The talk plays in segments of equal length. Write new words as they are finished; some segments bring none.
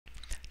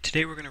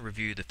Today we're going to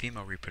review the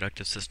female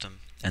reproductive system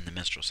and the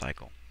menstrual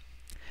cycle.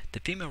 The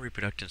female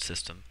reproductive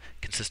system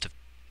consists of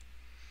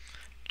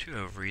two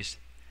ovaries,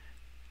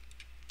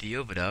 the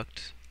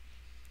oviduct,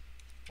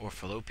 or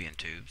fallopian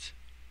tubes.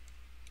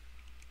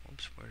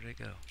 Oops, where did it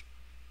go?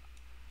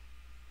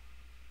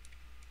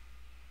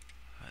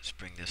 Let's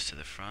bring this to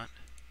the front.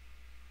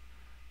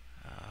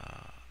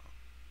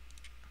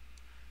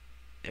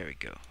 There we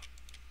go.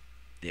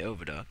 The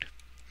oviduct,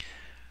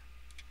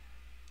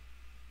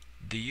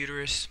 the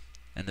uterus,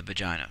 and the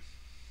vagina.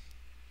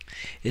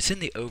 It's in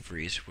the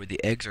ovaries where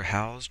the eggs are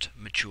housed,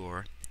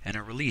 mature, and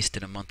are released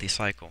in a monthly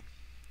cycle.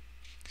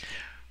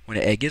 When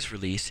an egg is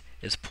released,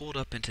 it is pulled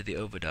up into the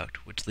oviduct,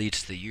 which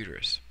leads to the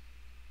uterus.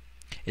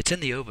 It's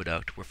in the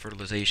oviduct where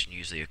fertilization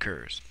usually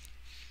occurs.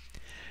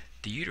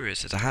 The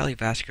uterus is a highly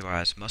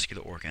vascularized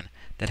muscular organ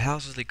that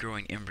houses the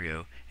growing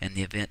embryo in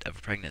the event of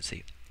a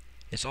pregnancy.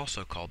 It's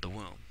also called the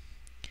womb.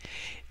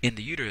 In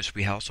the uterus,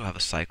 we also have a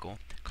cycle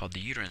called the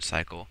uterine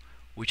cycle,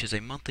 which is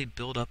a monthly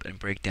buildup and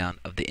breakdown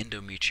of the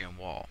endometrium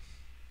wall,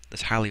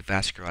 this highly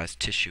vascularized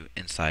tissue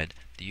inside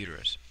the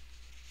uterus.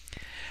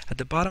 At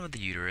the bottom of the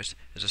uterus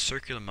is a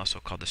circular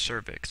muscle called the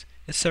cervix.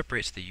 It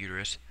separates the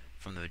uterus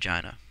from the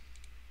vagina.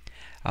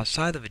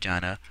 Outside the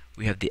vagina,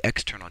 we have the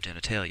external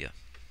genitalia,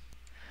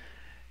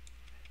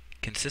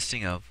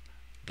 consisting of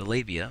the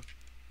labia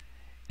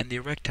and the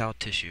erectile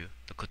tissue,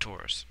 the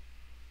clitoris.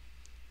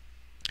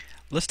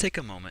 Let's take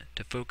a moment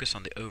to focus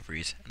on the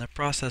ovaries and the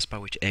process by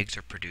which eggs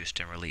are produced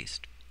and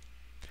released.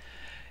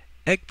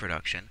 Egg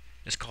production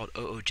is called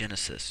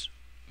oogenesis,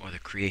 or the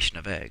creation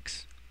of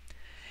eggs.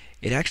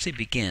 It actually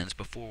begins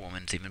before a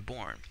woman is even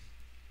born.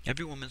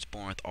 Every woman is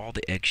born with all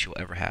the eggs she will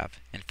ever have.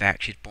 In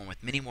fact, she's born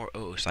with many more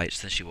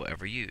oocytes than she will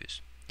ever use.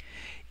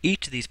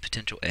 Each of these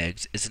potential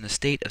eggs is in a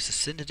state of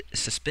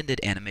suspended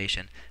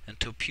animation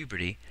until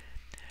puberty,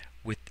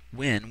 with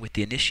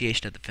the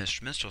initiation of the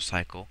menstrual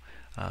cycle,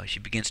 she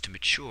begins to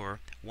mature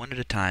one at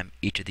a time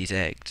each of these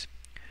eggs.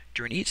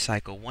 During each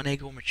cycle, one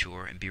egg will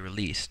mature and be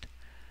released.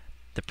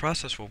 The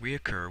process will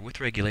reoccur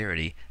with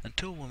regularity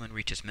until a woman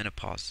reaches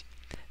menopause,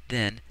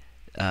 then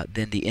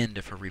the end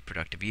of her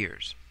reproductive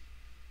years.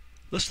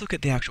 Let's look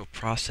at the actual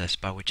process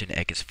by which an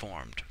egg is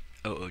formed,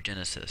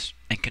 oogenesis,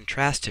 and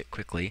contrast it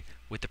quickly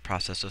with the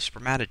process of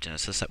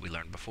spermatogenesis that we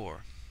learned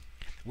before.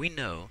 We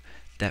know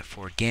that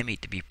for a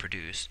gamete to be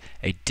produced,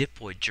 a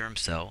diploid germ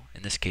cell,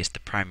 in this case the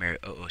primary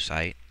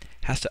oocyte,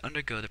 has to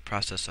undergo the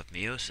process of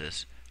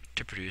meiosis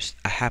to produce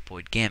a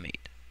haploid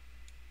gamete.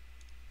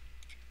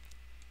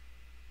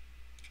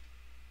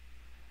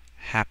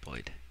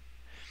 Haploid.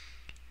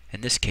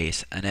 In this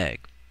case, an egg.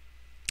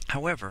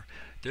 However,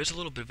 there's a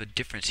little bit of a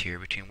difference here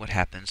between what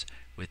happens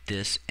with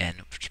this and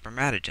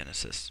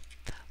spermatogenesis.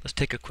 Let's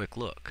take a quick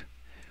look.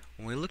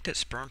 When we looked at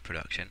sperm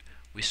production,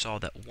 we saw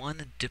that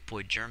one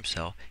diploid germ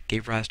cell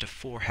gave rise to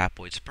 4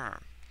 haploid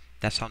sperm.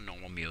 That's how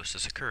normal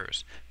meiosis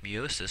occurs.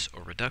 Meiosis,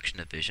 or reduction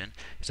division,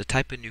 is a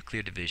type of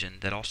nuclear division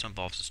that also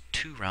involves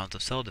 2 rounds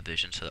of cell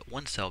division so that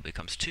one cell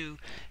becomes 2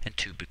 and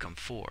 2 become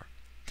 4.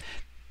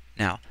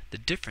 Now, the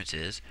difference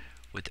is,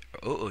 with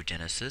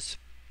oogenesis,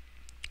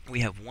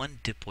 we have one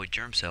diploid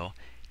germ cell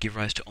give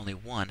rise to only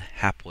one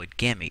haploid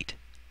gamete.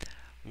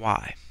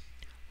 Why?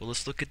 Well,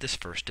 let's look at this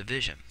first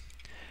division.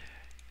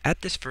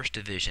 At this first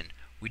division,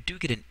 we do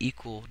get an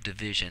equal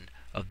division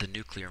of the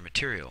nuclear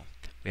material.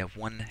 We have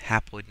one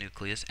haploid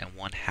nucleus and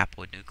one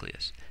haploid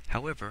nucleus.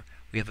 However,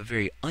 we have a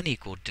very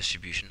unequal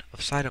distribution of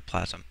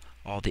cytoplasm,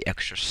 all the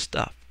extra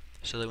stuff,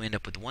 so that we end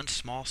up with one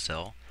small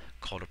cell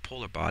called a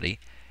polar body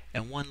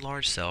and one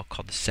large cell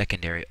called the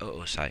secondary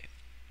oocyte.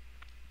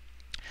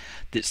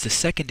 It's the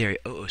secondary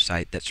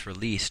oocyte that's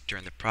released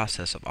during the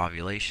process of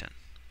ovulation,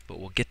 but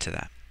we'll get to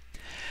that.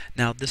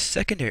 Now, this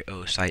secondary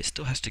oocyte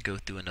still has to go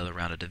through another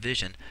round of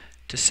division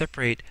to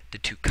separate the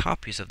 2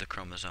 copies of the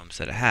chromosomes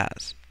that it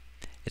has.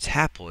 It's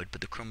haploid,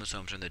 but the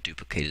chromosomes are in the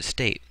duplicated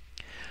state.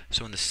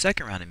 So in the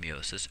second round of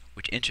meiosis,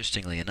 which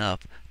interestingly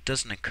enough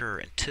doesn't occur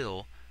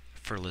until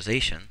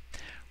fertilization,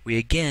 we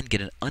again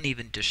get an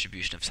uneven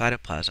distribution of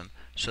cytoplasm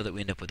so that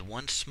we end up with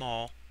one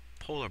small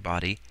polar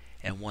body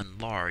and one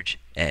large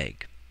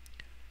egg.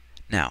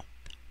 Now,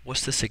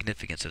 what's the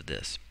significance of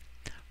this?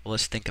 Well,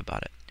 let's think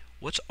about it.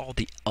 What's all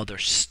the other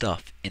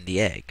stuff in the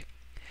egg?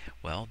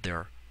 Well, there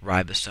are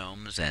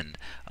ribosomes and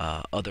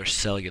other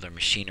cellular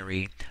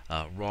machinery,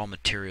 raw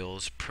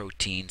materials,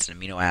 proteins, and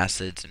amino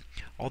acids, and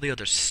all the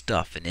other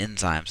stuff and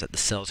enzymes that the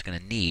cell is going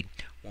to need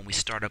when we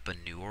start up a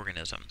new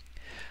organism.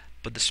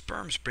 But the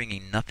sperm's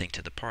bringing nothing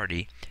to the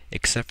party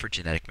except for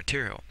genetic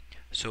material.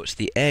 So it's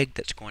the egg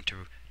that's going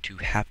to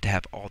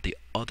have all the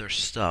other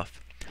stuff,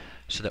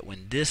 so that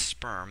when this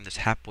sperm, this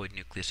haploid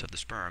nucleus of the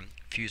sperm,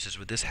 fuses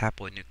with this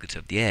haploid nucleus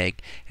of the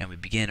egg, and we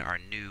begin with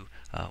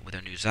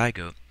our new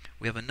zygote,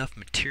 we have enough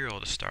material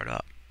to start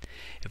up.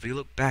 If we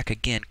look back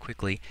again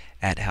quickly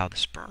at how the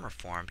sperm are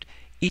formed,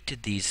 each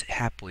of these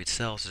haploid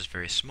cells is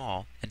very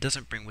small and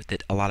doesn't bring with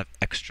it a lot of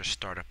extra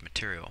startup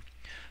material.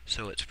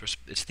 So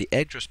it's the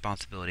egg's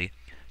responsibility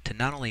to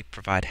not only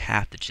provide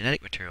half the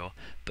genetic material,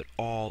 but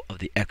all of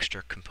the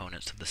extra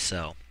components of the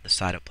cell, the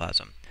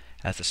cytoplasm.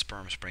 as the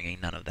sperm is bringing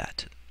none of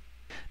that.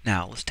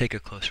 Now let's take a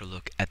closer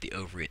look at the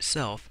ovary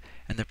itself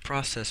and the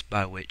process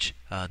by which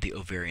the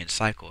ovarian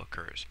cycle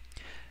occurs.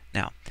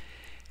 Now,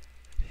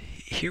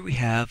 here we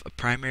have a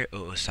primary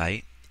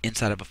oocyte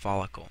inside of a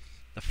follicle.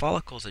 The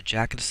follicle is a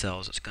jacket of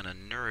cells that's going to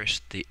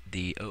nourish the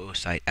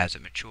oocyte as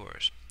it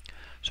matures.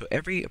 So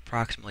every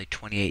approximately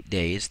 28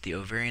 days, the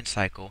ovarian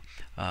cycle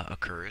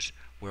occurs,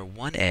 where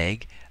one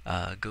egg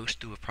goes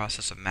through a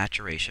process of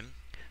maturation.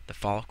 The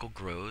follicle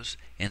grows.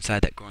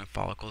 Inside that growing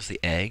follicle is the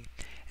egg,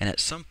 and at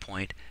some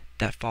point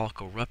that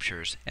follicle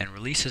ruptures and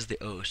releases the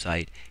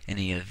oocyte in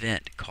an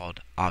event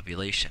called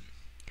ovulation.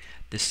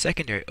 This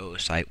secondary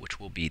oocyte, which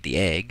will be the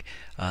egg,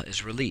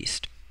 is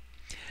released.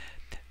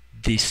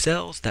 The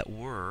cells that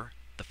were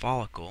the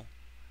follicle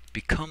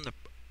become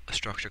a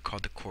structure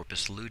called the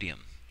corpus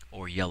luteum,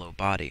 or yellow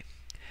body.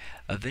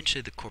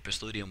 Eventually the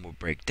corpus luteum will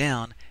break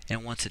down,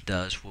 and once it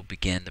does, we'll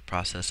begin the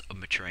process of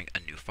maturing a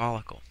new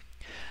follicle.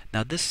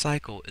 Now this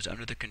cycle is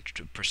under the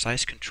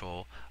precise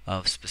control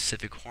of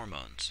specific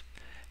hormones.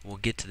 We'll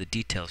get to the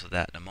details of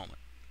that in a moment.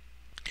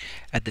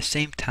 At the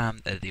same time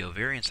that the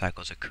ovarian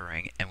cycle is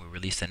occurring and we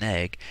release an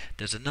egg,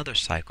 there's another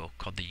cycle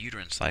called the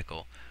uterine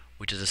cycle,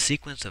 which is a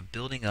sequence of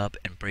building up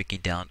and breaking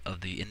down of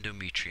the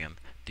endometrium,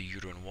 the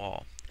uterine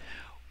wall.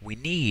 We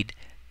need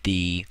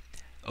the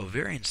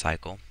ovarian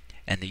cycle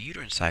and the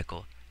uterine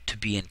cycle to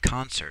be in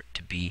concert,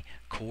 to be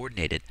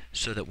coordinated,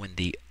 so that when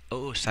the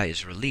oocyte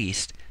is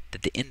released,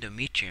 that the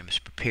endometrium is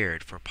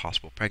prepared for a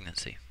possible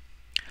pregnancy.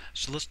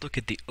 So let's look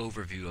at the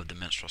overview of the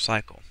menstrual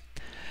cycle.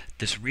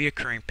 This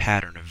reoccurring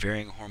pattern of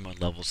varying hormone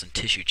levels and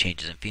tissue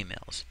changes in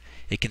females.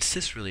 It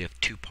consists really of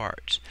two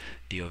parts: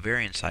 the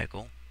ovarian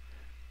cycle,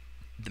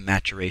 the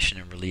maturation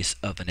and release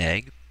of an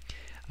egg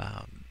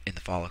in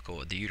the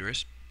follicle of the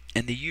uterus,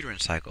 and the uterine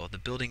cycle, the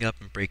building up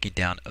and breaking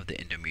down of the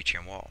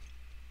endometrium wall.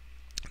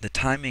 The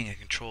timing and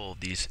control of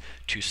these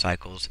two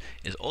cycles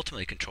is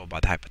ultimately controlled by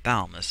the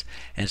hypothalamus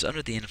and is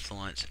under the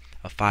influence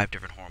of 5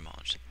 different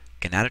hormones: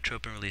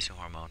 gonadotropin-releasing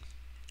hormone,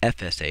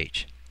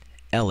 FSH,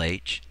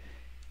 LH,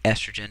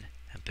 estrogen,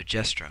 and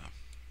progesterone.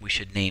 We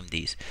should name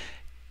these: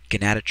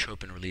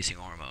 gonadotropin-releasing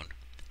hormone,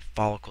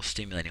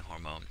 follicle-stimulating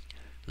hormone,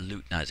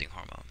 luteinizing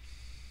hormone.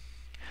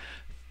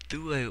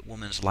 Through a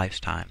woman's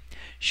lifetime,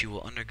 she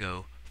will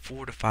undergo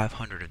 400 to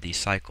 500 of these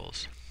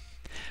cycles.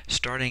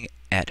 Starting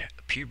at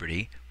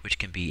puberty, which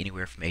can be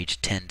anywhere from age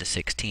 10 to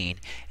 16,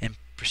 and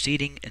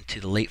proceeding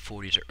into the late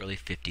 40s or early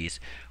 50s,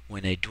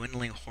 when a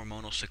dwindling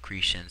hormonal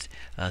secretions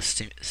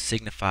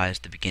signifies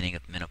the beginning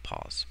of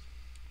menopause.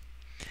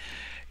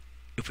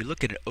 If we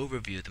look at an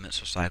overview of the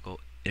menstrual cycle,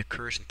 it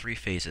occurs in 3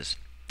 phases: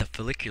 the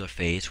follicular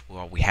phase,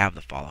 where we have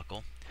the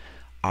follicle;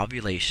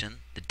 ovulation,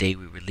 the day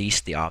we release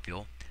the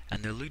ovule;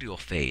 and the luteal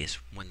phase,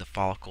 when the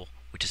follicle,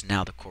 which is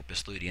now the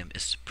corpus luteum,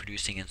 is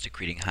producing and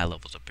secreting high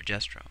levels of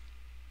progesterone.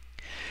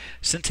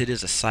 Since it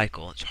is a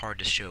cycle, it's hard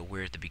to show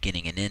where the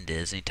beginning and end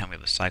is. Anytime we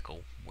have a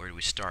cycle, where do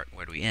we start and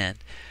where do we end?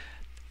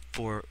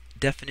 For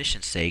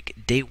definition's sake,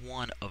 day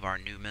 1 of our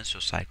new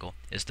menstrual cycle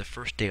is the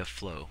first day of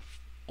flow,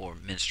 or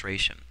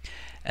menstruation,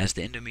 as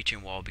the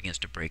endometrium wall begins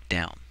to break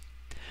down.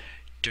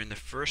 During the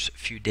first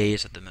few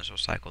days of the menstrual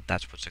cycle,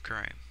 that's what's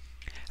occurring.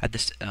 At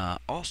this,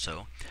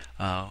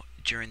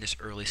 during this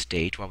early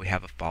stage, while we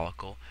have a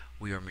follicle,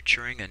 we are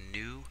maturing a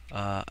new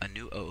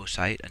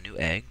oocyte, a new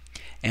egg,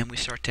 and we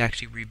start to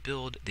actually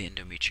rebuild the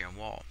endometrium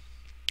wall.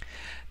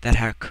 That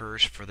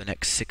occurs for the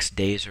next 6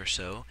 days or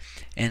so,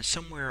 and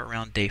somewhere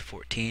around day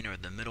 14 or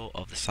the middle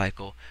of the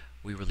cycle,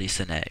 we release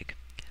an egg.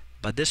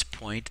 By this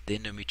point, the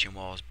endometrium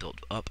wall is built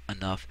up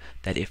enough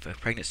that if a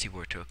pregnancy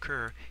were to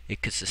occur,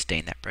 it could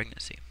sustain that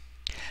pregnancy.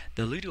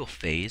 The luteal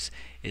phase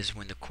is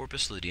when the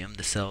corpus luteum,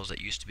 the cells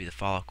that used to be the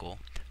follicle,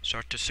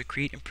 start to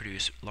secrete and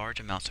produce large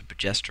amounts of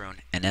progesterone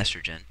and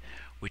estrogen,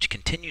 which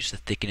continues the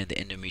thickening of the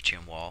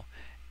endometrium wall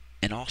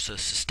and also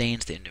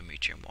sustains the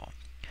endometrium wall.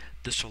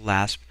 This will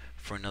last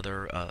for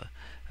another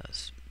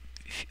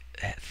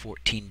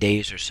 14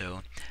 days or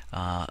so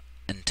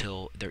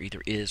until there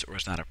either is or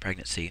is not a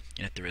pregnancy.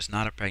 And if there is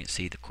not a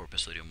pregnancy, the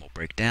corpus luteum will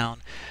break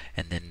down,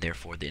 and then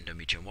therefore the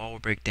endometrium wall will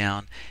break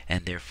down,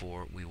 and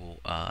therefore we will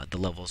the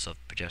levels of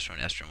progesterone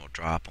and estrogen will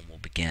drop, and we'll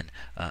begin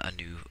a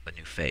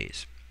new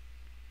phase.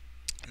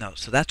 Now,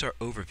 so that's our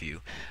overview.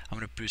 I'm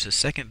going to produce a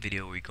second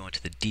video where we go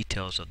into the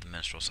details of the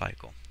menstrual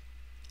cycle,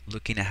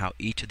 looking at how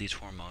each of these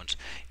hormones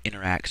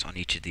interacts on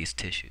each of these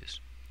tissues.